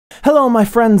Hello, my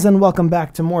friends, and welcome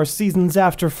back to more Seasons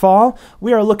After Fall.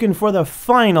 We are looking for the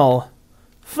final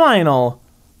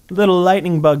little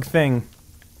lightning bug thing,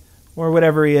 or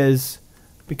whatever he is,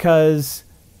 because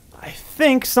I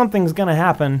think something's gonna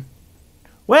happen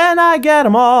when I get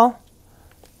them all,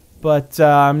 but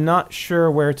I'm not sure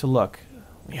where to look.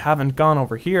 We haven't gone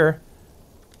over here,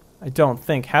 I don't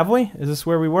think. Have we? Is this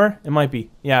where we were? It might be.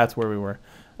 Yeah, it's where we were.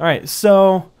 Alright,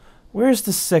 so where's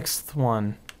the sixth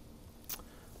one?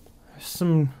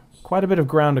 Quite a bit of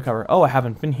ground to cover. Oh, I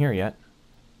haven't been here yet.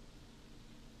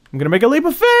 I'm gonna make a leap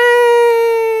of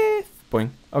faith! Boing.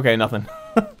 Okay, nothing.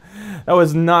 That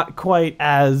was not quite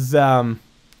as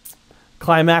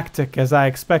climactic as I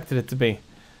expected it to be.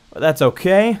 But that's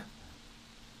okay.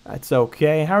 That's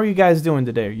okay. How are you guys doing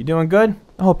today? Are you doing good?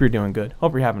 I hope you're doing good.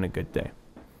 Hope you're having a good day.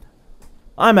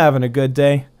 I'm having a good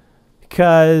day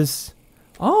because...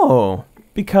 Oh,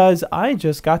 because I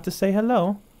just got to say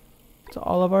hello to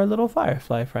all of our little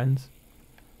firefly friends.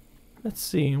 Let's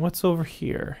see, what's over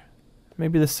here?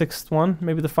 Maybe the sixth one?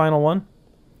 Maybe the final one?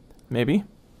 Maybe.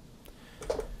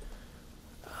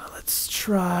 Let's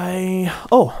try...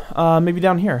 Oh, maybe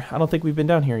down here. I don't think we've been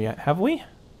down here yet. Have we?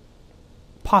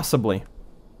 Possibly.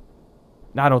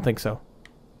 No, I don't think so.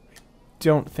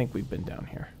 Don't think we've been down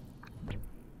here.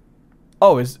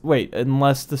 Oh, wait,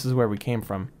 unless this is where we came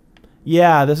from.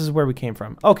 Yeah, this is where we came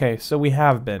from. Okay, so we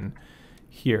have been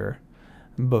here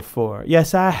before.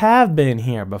 Yes, I have been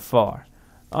here before.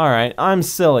 Alright, I'm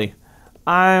silly.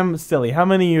 I'm silly. How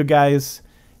many of you guys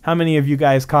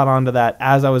caught on to that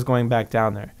as I was going back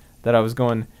down there? That I was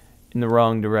going in the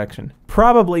wrong direction?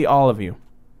 Probably all of you.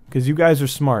 Because you guys are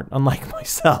smart, unlike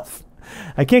myself.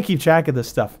 I can't keep track of this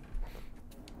stuff.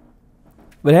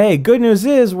 But hey, good news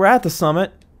is we're at the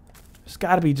summit. There's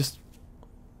gotta be just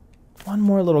one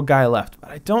more little guy left.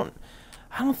 But I don't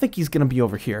think he's gonna be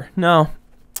over here. No.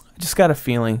 I just got a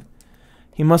feeling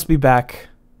he must be back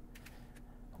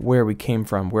where we came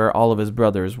from, where all of his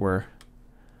brothers were.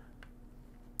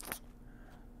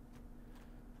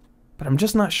 But I'm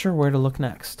just not sure where to look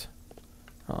next.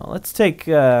 Let's take,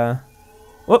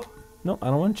 whoop. No, I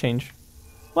don't want to change.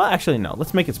 Well, actually, no.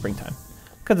 Let's make it springtime.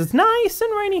 Because it's nice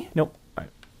and rainy. Nope.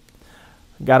 Alright.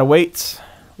 Gotta wait.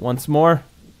 Once more.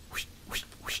 Whoosh, whoosh,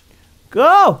 whoosh.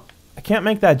 Go! I can't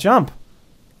make that jump.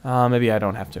 Maybe I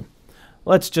don't have to.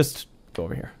 Let's just go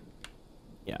over here.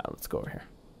 Yeah, let's go over here.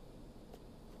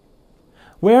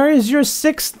 Where is your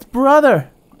sixth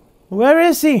brother? Where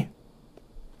is he?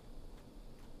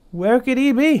 Where could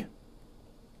he be?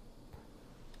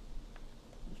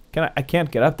 I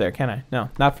can't get up there, can I? No,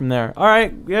 not from there.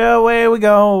 Alright, yeah, away we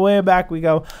go, way back we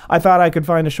go. I thought I could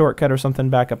find a shortcut or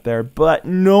something back up there, but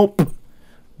nope.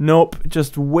 Nope,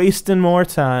 just wasting more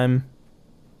time.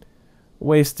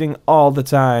 Wasting all the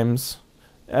times.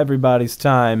 Everybody's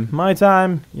time. My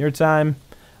time, your time.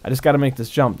 I just gotta make this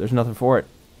jump. There's nothing for it.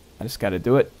 I just gotta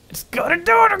do it. I just gotta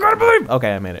do it. I gotta believe.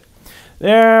 Okay, I made it.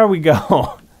 There we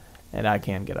go. And I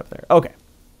can get up there. Okay.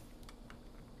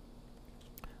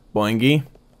 Boingy.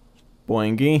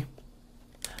 Boingy.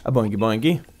 A boingy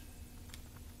boingy.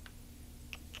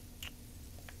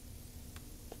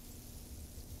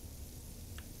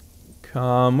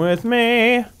 Come with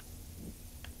me.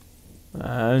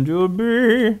 And you'll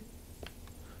be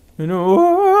in a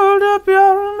world of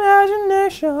your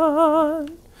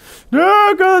imagination.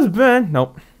 There goes Ben.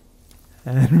 Nope.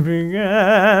 And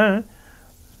begin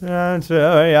into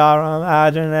your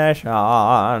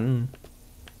imagination.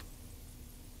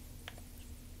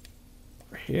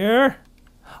 Here.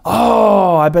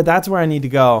 Oh, I bet that's where I need to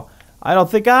go. I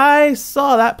don't think I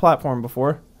saw that platform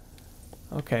before.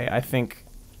 Okay, I think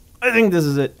this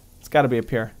is it. It's got to be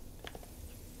up here.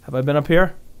 Have I been up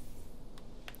here?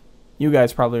 You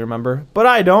guys probably remember, but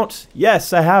I don't.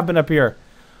 Yes, I have been up here.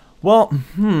 Well, what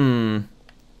am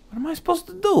I supposed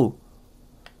to do?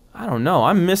 I don't know.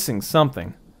 I'm missing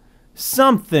something.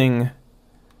 Something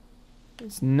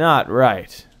is not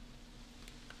right.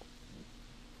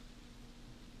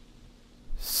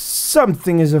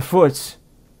 Something is afoot.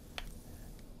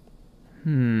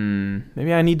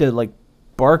 Maybe I need to, like,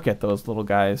 bark at those little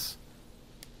guys.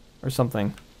 Or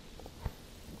something.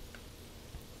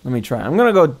 Let me try. I'm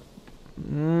gonna go...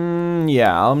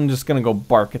 yeah, I'm just gonna go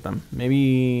bark at them.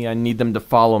 Maybe I need them to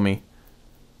follow me.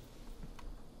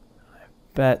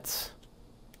 I bet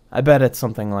it's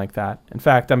something like that. In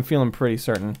fact, I'm feeling pretty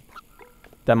certain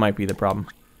that might be the problem.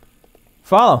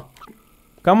 Follow.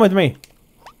 Come with me.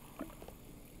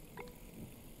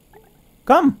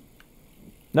 Come.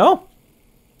 No?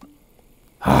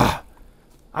 I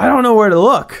don't know where to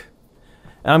look.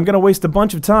 And I'm gonna waste a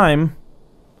bunch of time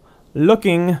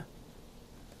looking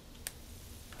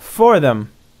for them.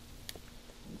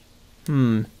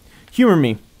 Humor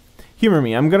me. Humor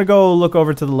me. I'm gonna go look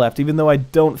over to the left, even though I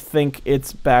don't think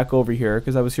it's back over here,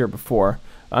 because I was here before.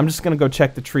 I'm just gonna go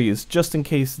check the trees, just in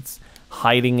case it's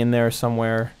hiding in there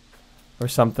somewhere, or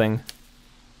something.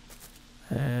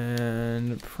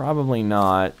 And probably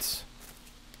not.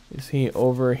 Is he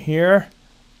over here?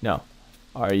 No.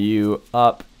 Are you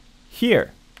up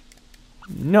here?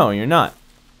 No, you're not.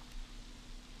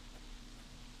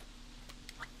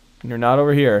 You're not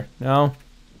over here. No.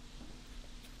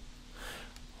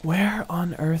 Where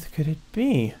on earth could it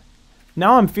be?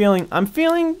 Now I'm feeling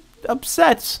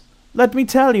upset. Let me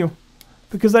tell you.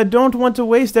 Because I don't want to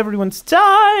waste everyone's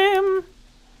time.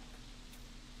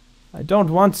 I don't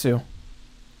want to.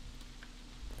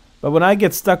 But when I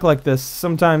get stuck like this,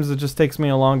 sometimes it just takes me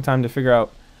a long time to figure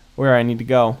out where I need to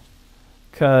go.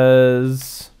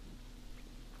 'Cause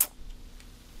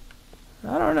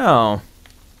I don't know.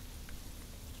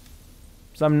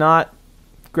 'Cause I'm not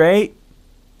great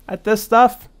at this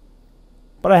stuff.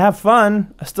 But I have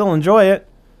fun. I still enjoy it.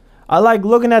 I like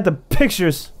looking at the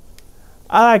pictures.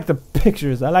 I like the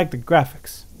pictures. I like the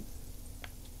graphics.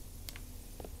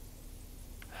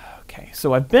 Okay,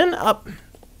 so I've been up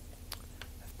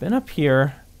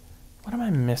here. What am I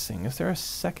missing? Is there a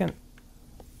second?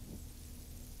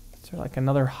 Is there like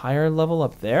another higher level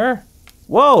up there?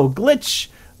 Whoa, glitch!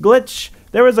 Glitch!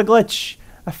 There was a glitch!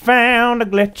 I found a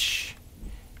glitch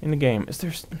in the game. Is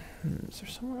there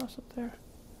somewhere else up there?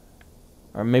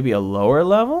 Or maybe a lower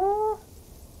level?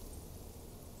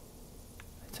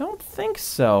 I don't think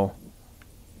so.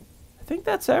 I think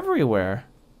that's everywhere.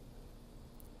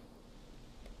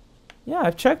 Yeah,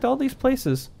 I've checked all these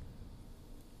places.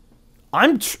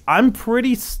 I'm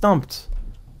pretty stumped.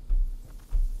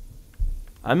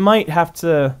 I might have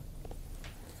to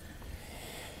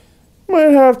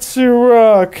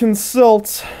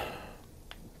consult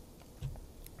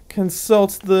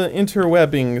the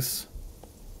interwebbings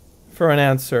for an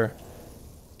answer.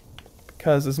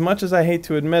 Because as much as I hate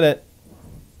to admit it,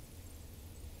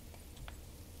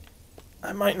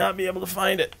 I might not be able to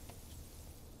find it.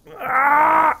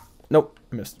 Ah! Nope,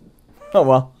 I missed. Oh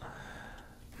well.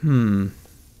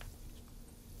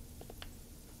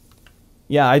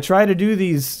 Yeah, I try to do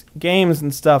these games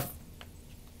and stuff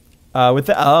with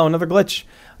the, oh, another glitch.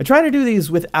 I try to do these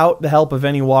without the help of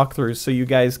any walkthroughs, so you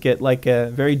guys get like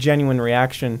a very genuine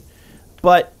reaction.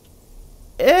 But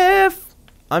if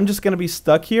I'm just gonna be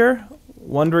stuck here,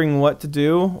 wondering what to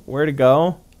do, where to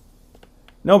go,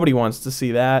 nobody wants to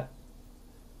see that.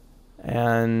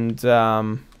 And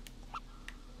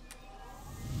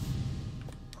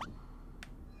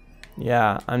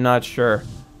yeah, I'm not sure.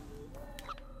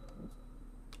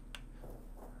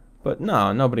 But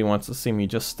no, nobody wants to see me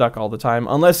just stuck all the time.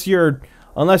 Unless you're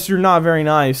not very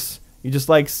nice. You just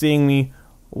like seeing me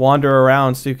wander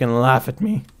around so you can laugh at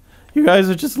me. You guys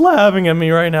are just laughing at me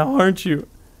right now, aren't you?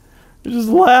 You're just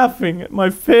laughing at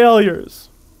my failures.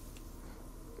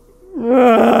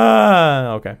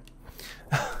 Okay.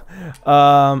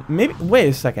 Maybe, wait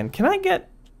a second. Can I get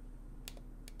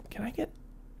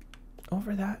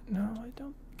over that? No, I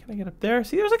don't. Can I get up there?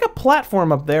 See, there's like a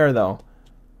platform up there, though.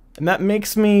 And that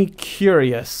makes me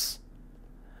curious.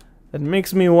 That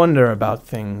makes me wonder about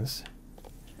things.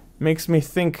 Makes me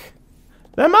think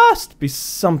there must be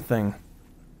something.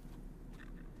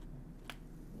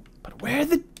 But where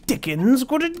the dickens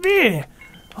could it be?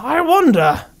 I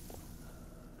wonder.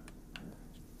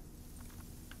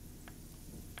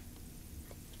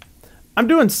 I'm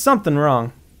doing something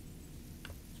wrong.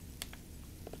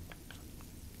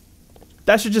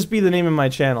 That should just be the name of my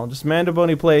channel. Just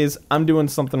MandoPony Plays, I'm doing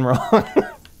something wrong.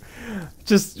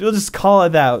 We'll just call it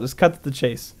that. Just cut to the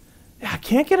chase. Yeah, I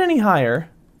can't get any higher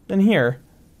than here.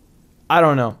 I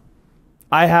don't know.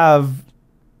 I have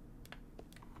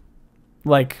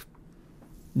like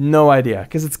no idea.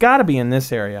 Because it's got to be in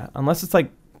this area. Unless it's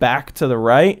like back to the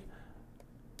right.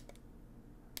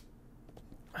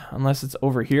 Unless it's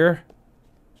over here.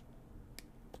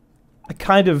 I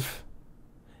kind of...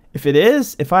 If it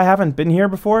is, if I haven't been here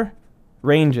before,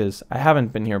 ranges. I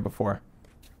haven't been here before.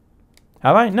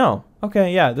 Have I? No.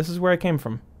 Okay, yeah, this is where I came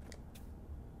from.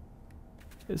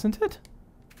 Isn't it?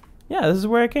 Yeah, this is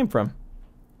where I came from.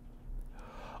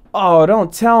 Oh,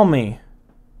 don't tell me.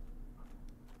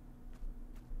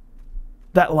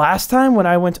 That last time when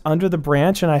I went under the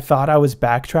branch and I thought I was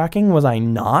backtracking, was I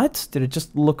not? Did it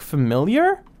just look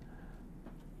familiar?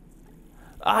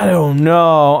 I don't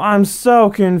know. I'm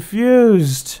so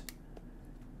confused.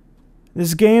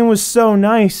 This game was so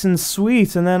nice and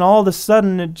sweet, and then all of a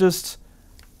sudden it just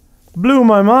blew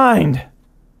my mind.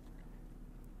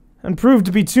 And proved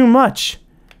to be too much.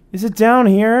 Is it down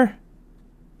here?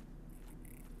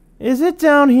 Is it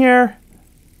down here?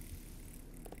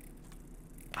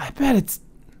 I bet it's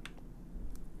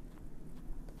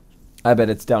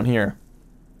down here.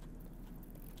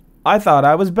 I thought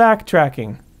I was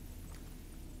backtracking.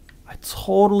 I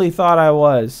totally thought I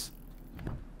was.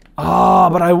 Ah,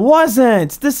 but I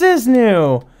wasn't. This is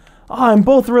new. Oh, I'm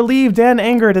both relieved and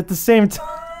angered at the same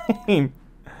time.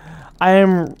 I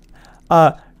am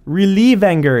relieved.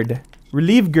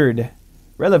 Relivgerd.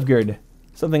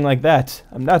 Something like that.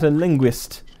 I'm not a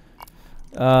linguist.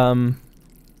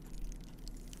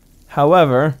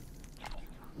 However,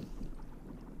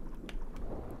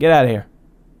 get out of here.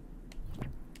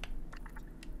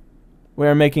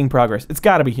 We're making progress. It's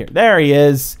gotta be here. There he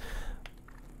is.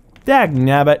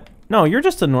 Dagnabbit. No, you're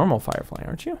just a normal firefly,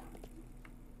 aren't you?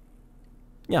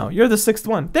 No, you're the 6th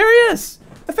one. There he is!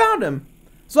 I found him.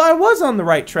 So I was on the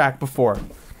right track before.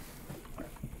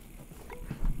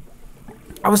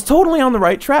 I was totally on the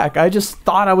right track. I just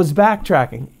thought I was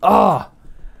backtracking. Ah,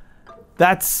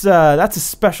 that's a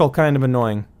special kind of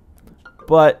annoying.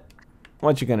 But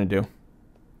what you gonna do?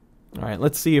 All right,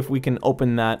 let's see if we can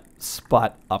open that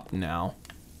spot up now.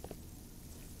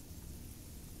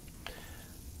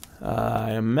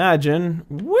 I imagine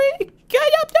we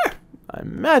get up there. I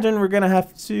imagine we're gonna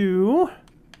have to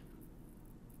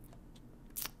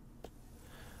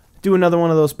do another one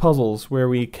of those puzzles where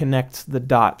we connect the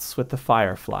dots with the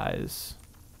fireflies.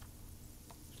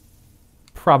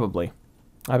 Probably.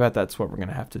 I bet that's what we're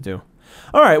gonna have to do.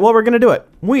 All right, well, we're gonna do it.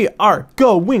 We are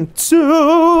going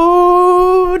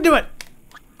to do it.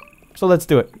 So let's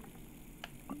do it.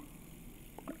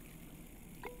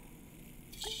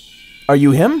 Are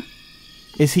you him?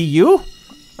 Is he you?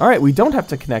 All right, we don't have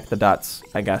to connect the dots,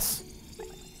 I guess.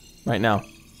 Right now.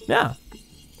 Yeah.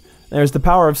 There's the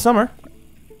power of summer.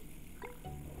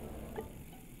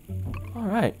 All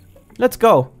right, let's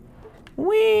go.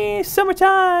 Whee,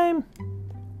 summertime.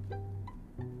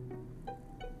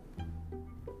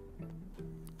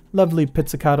 Lovely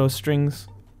pizzicato strings.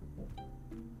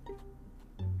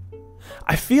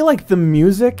 I feel like the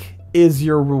music is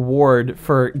your reward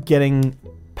for getting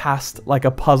past like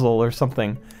a puzzle or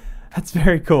something. That's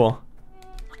very cool.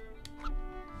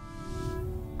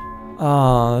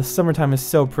 Oh, summertime is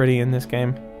so pretty in this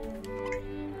game.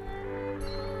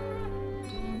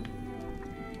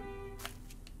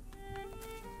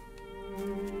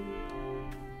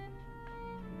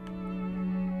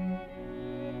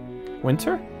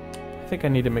 Winter? I think I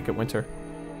need to make it winter.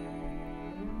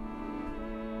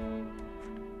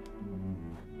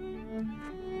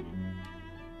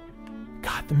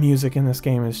 God, the music in this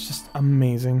game is just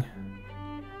amazing.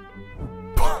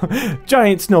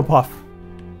 Giant snow puff.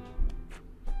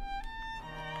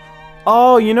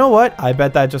 Oh, you know what? I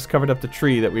bet that just covered up the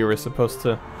tree that we were supposed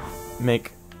to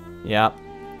make. Yeah.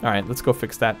 Alright, let's go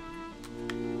fix that.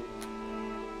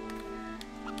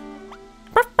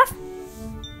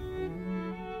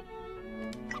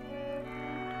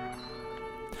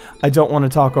 I don't want to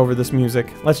talk over this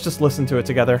music. Let's just listen to it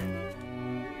together.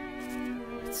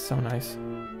 It's so nice.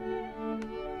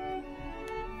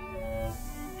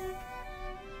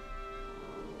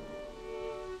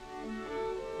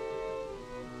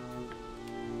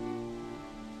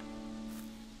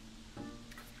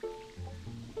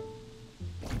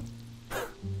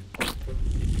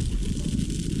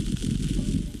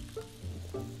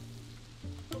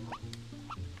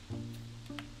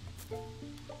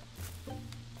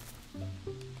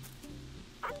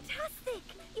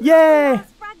 Yay!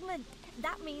 Fragment.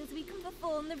 That means we can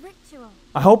perform the ritual.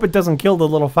 I hope it doesn't kill the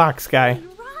little fox guy.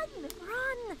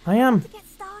 Run! I am. To get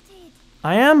started.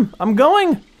 I am. I'm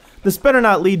going. This better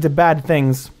not lead to bad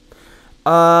things.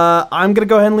 I'm gonna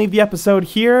go ahead and leave the episode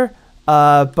here.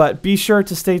 But be sure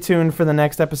to stay tuned for the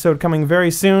next episode coming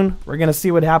very soon. We're gonna see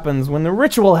what happens when the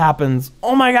ritual happens.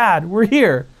 Oh my God, we're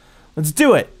here. Let's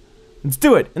do it. Let's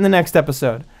do it in the next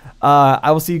episode. I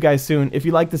will see you guys soon. If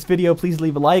you like this video, please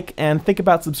leave a like and think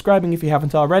about subscribing if you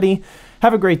haven't already.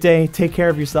 Have a great day. Take care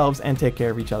of yourselves and take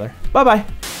care of each other. Bye-bye.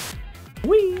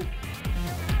 Whee!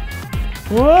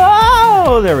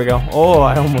 Whoa! There we go. Oh,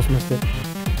 I almost missed it.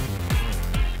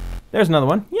 There's another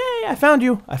one. Yay, I found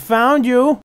you. I found you.